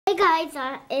Hey guys,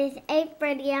 it's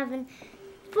 8:30 having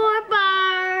 4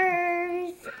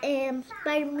 bars and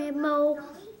Spider-Man mode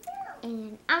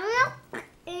and milk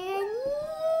and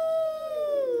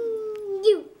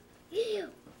you.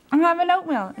 I'm having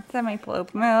oatmeal. It's a maple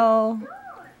oatmeal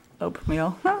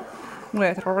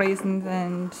with raisins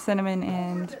and cinnamon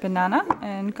and banana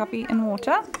and coffee and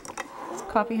water. This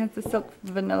coffee has the silk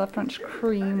vanilla French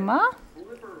creamer.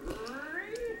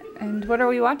 And what are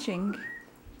we watching?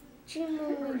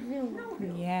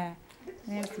 Yeah,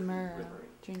 there's Merle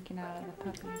drinking out of the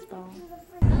puppy's bowl.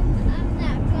 That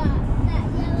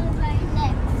yellow right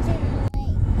next to the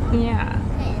lake. Yeah.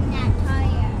 And that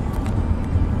tire.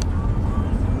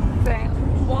 Say,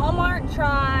 Walmart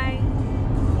try,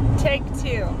 take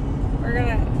 2. We're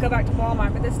gonna go back to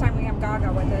Walmart, but this time we have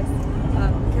Gaga with us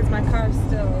because my car's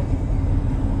still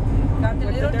got the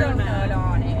little donut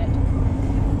on it.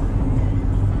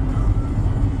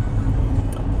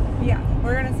 Yeah,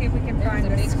 we're gonna see if we can find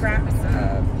the scraps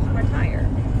of my tire.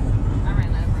 I ran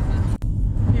over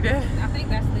it. You did? I think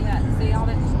that's the, see all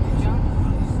that junk?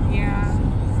 Yeah.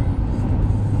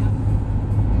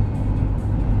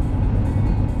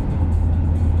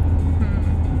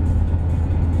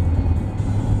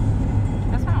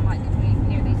 That's why I don't like to be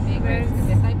near these big roads, because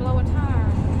if they blow a tire,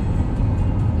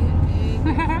 you get big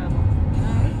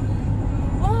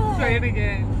trouble. Try it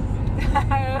again.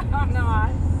 I'm not.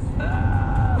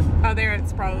 Oh, there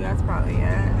it's probably, that's probably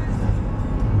it.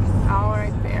 All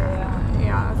right there.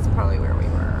 Yeah, that's probably where we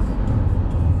were.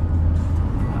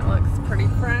 That looks pretty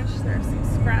fresh. There's some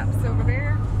scraps over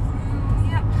there.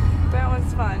 Yep. That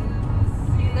was fun.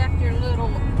 You left your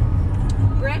little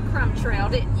breadcrumb trail,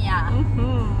 didn't ya?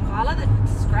 Mm-hmm. Follow the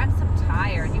scraps of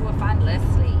tire and you will find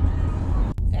Leslie.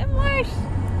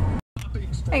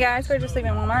 Hey guys, we're just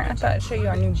leaving Walmart. I thought I'd show you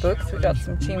our new books. We got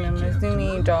some Chima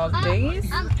Mizumi Dog Days.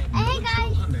 Hey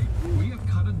guys,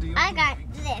 I got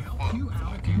this.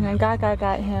 And Gaga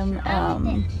got him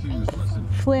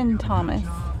Flynn Thomas,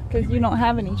 because you don't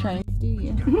have any trains, do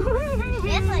you?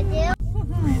 Yes, I do.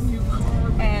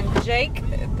 And Jake,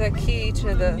 the key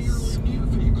to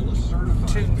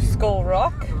Skull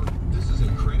Rock.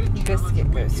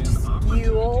 Biscuit goes to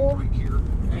Skule.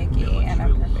 Mickey and a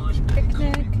Perfect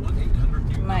Picnic.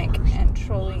 Mike and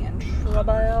Trolley and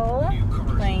Trouble.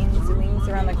 Playing Wings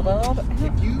Around the Globe.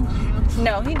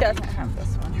 No, he doesn't have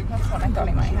this one. That's what I thought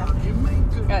he might have.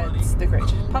 It's The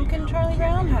Great Pumpkin, Charlie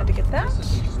Brown. Had to get that.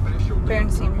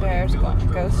 Bernstein Bears Go on a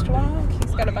Ghost Walk.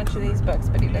 He's got a bunch of these books,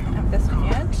 but he doesn't have this one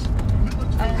yet.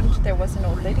 And There Was an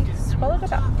Old Lady Who Swallowed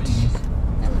It Up.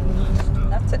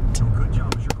 And that's it.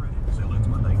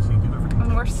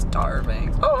 And we're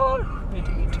starving. Oh, we need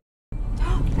to eat.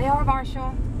 They are,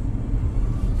 Marshall.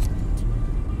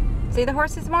 See the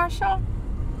horses, Marshall?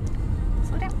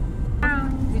 Slow down.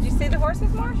 Did you see the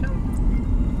horses, Marshall?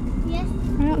 Yes.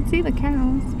 I don't see the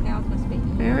cows. Cows must be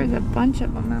here. There was a bunch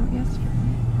of them out yesterday.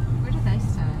 Where did they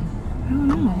stay? I don't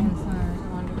know. Inside. I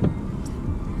wonder.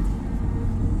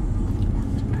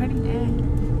 It's pretty dead.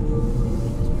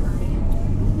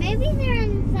 Maybe they're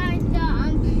inside the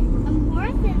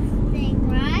horses thing,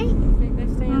 right? I think they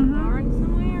stay in the barn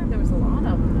somewhere. There was a lot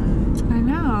of them though. I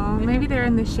know. Maybe they're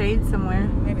in the shade somewhere.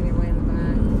 Maybe they're way in the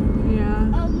back.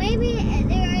 Yeah. Oh, maybe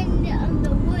they're in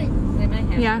the woods. They may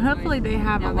have. Yeah, hopefully they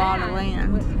have a lot of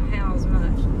land. Wouldn't house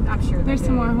much. I'm sure There's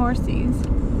some more horsies.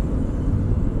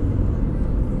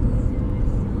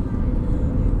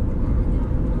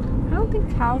 I don't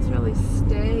think cows really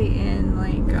stay in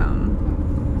like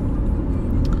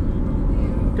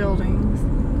buildings.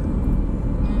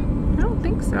 I don't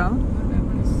think so.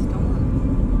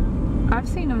 I've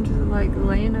seen them just like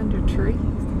laying under trees.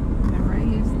 They're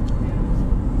raised.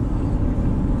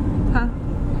 Huh?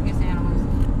 I guess animals in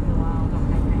the wild don't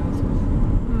have houses.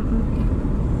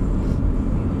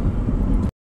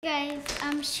 Guys,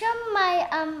 show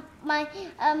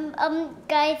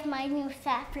my new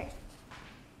sappers.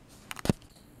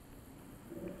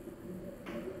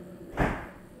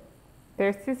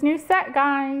 There's his new set,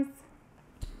 guys.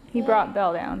 He brought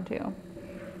Belle down too.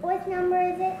 What number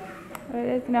is it? It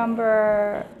is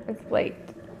number, it's late,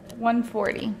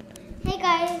 140. Hey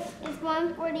guys, it's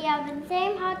 1:40. I have the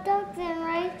same hot dogs and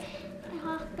rice,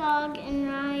 hot dog and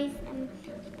rice and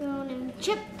spoon and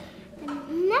chip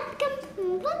and napkin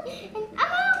and napkin.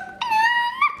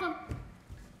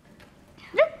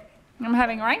 I'm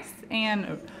having rice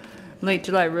and Late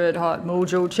July Red Hot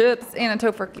Mojo chips and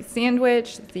a tofurkey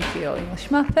sandwich, Ezekiel English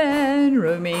muffin,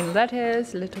 romaine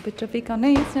lettuce, a little bit of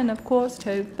béchamel, and of course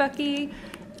tofurkey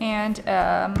and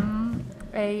a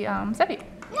sepi.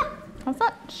 Yeah. How's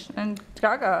lunch? And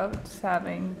Gaga is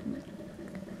having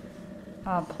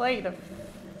a plate of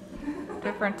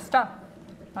different stuff.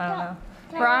 I don't know.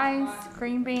 Rice,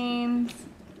 green beans.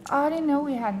 Oh, I didn't know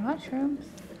we had mushrooms.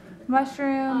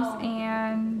 Mushrooms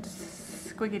and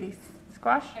squiggity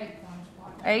squash.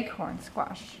 Acorn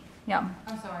squash. Yum.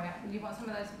 I'm sorry. You want some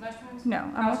of those mushrooms? No,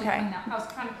 I'm okay. I was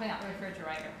trying to clean out the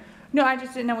refrigerator. No, I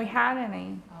just didn't know we had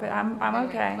any, but I'm They were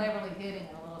okay. cleverly hidden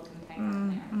in a little container in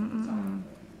there. Sorry.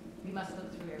 You must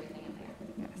look through everything in there.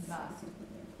 Yes. You must.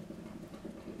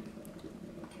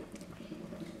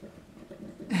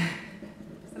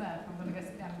 That's enough. I'm going to go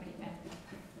sit down and eat now.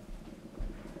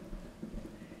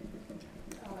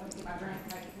 Oh, let me get my drink.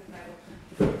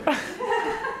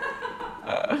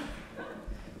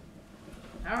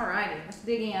 Alrighty, let's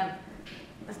dig in.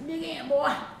 Let's dig in,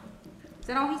 boy. Is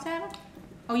that all he's having?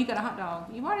 Oh, you got a hot dog.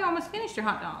 You've already almost finished your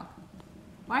hot dog.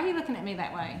 Why are you looking at me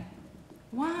that way?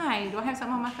 Why? Do I have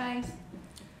something on my face?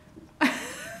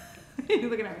 You're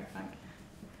looking at me funny.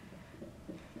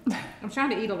 I'm trying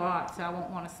to eat a lot, so I won't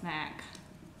want a snack.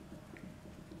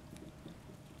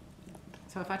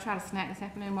 So if I try to snack this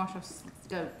afternoon, Marshall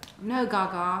go, no,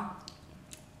 Gaga.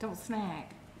 Don't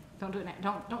snack. Don't do it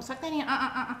now. Don't suck that in.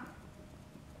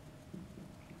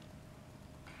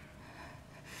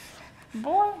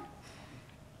 Boy.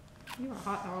 You are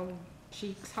hot dog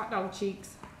cheeks. Hot dog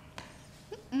cheeks.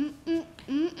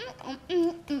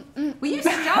 Will you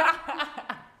stop?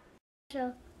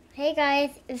 Hey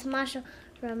guys, it's Marshall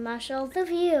from Marshall the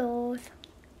Views.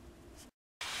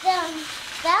 And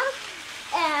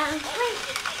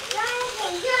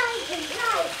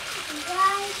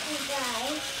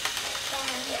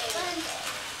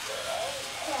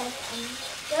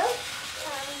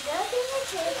go to the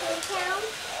Twitter account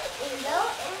and go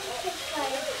and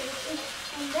subscribe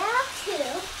and that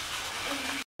too.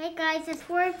 Hey guys, it's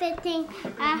 4:15.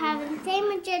 I have a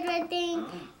sandwich red thing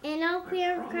and all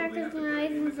cream crackers and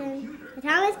raisins and a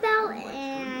Thomas Bell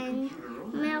and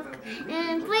milk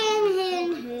and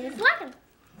playing who's walking.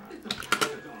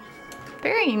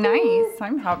 Very nice.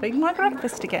 I'm having my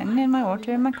breakfast again and my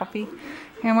water and my coffee.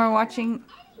 And we're watching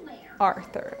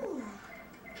Arthur.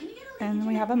 And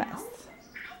we have a mess.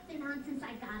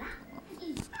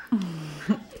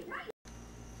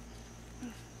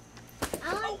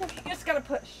 Oh, you just gotta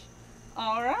push.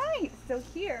 All right, so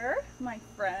here, my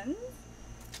friends,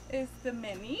 is the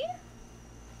mini.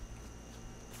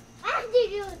 How do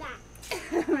you do that?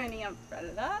 Mini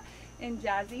umbrella in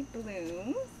Jazzy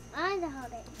Blooms. I want to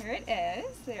hold it. Here it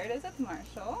is. There it is with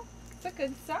Marshall. It's a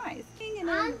good size. I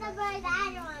want to buy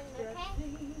that one, okay?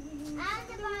 I want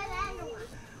to buy that one.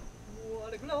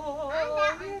 What a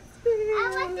glorious I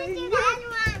want to do that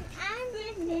one. I want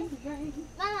this.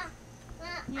 Mama.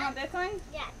 You want this one?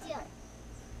 Yeah, do it.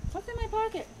 What's in my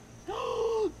pocket?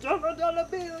 $100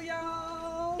 bill,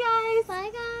 y'all. Guys.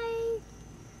 Bye, guys.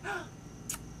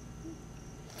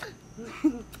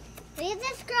 Please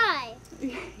subscribe.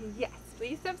 Yes,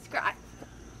 please subscribe.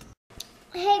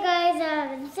 Hey guys,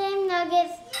 the same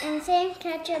nuggets and same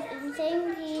ketchup and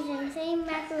same peas and same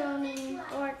macaroni and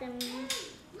pork and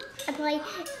plain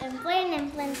and plain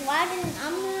wagon and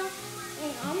omelette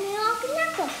and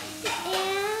knuckle.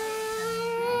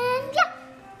 And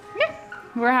yeah.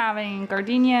 We're having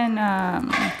gardenia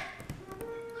and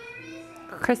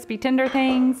crispy tender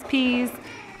things, peas,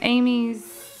 Amy's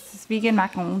vegan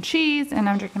macaroni and cheese, and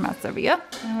I'm drinking my Sevilla.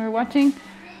 And we're watching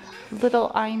Little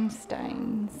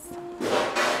Einsteins.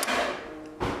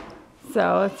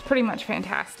 So it's pretty much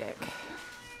fantastic.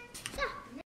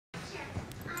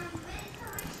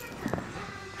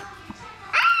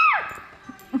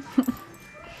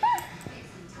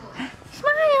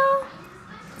 Smile!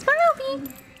 Smile,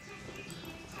 Pete!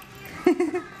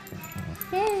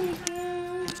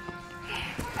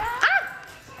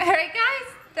 Alright guys,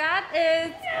 that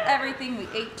is everything we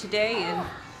ate today and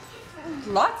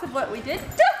lots of what we did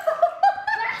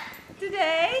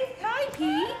today. Hi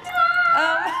Pete!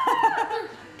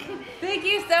 Thank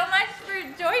you so much for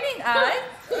joining us.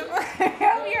 I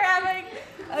hope you're having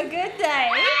a good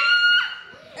day.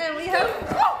 And we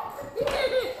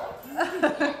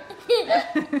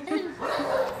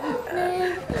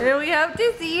hope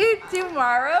to see you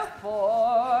tomorrow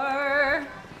for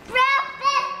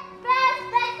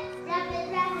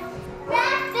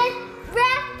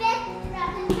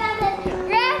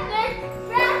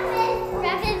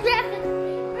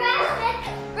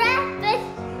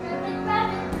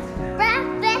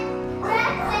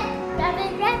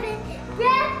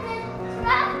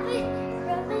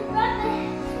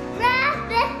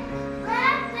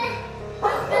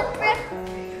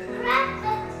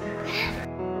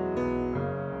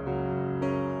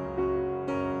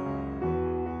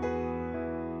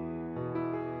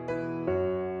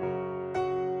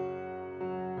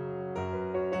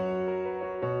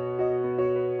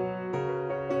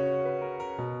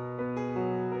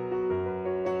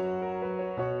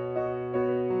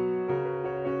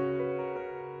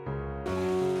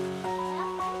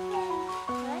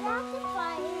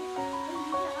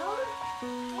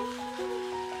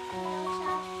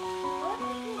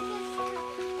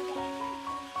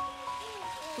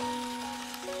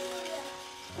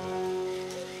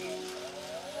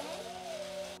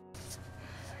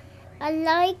I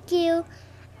like you.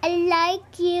 I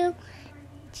like you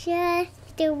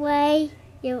just the way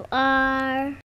you are.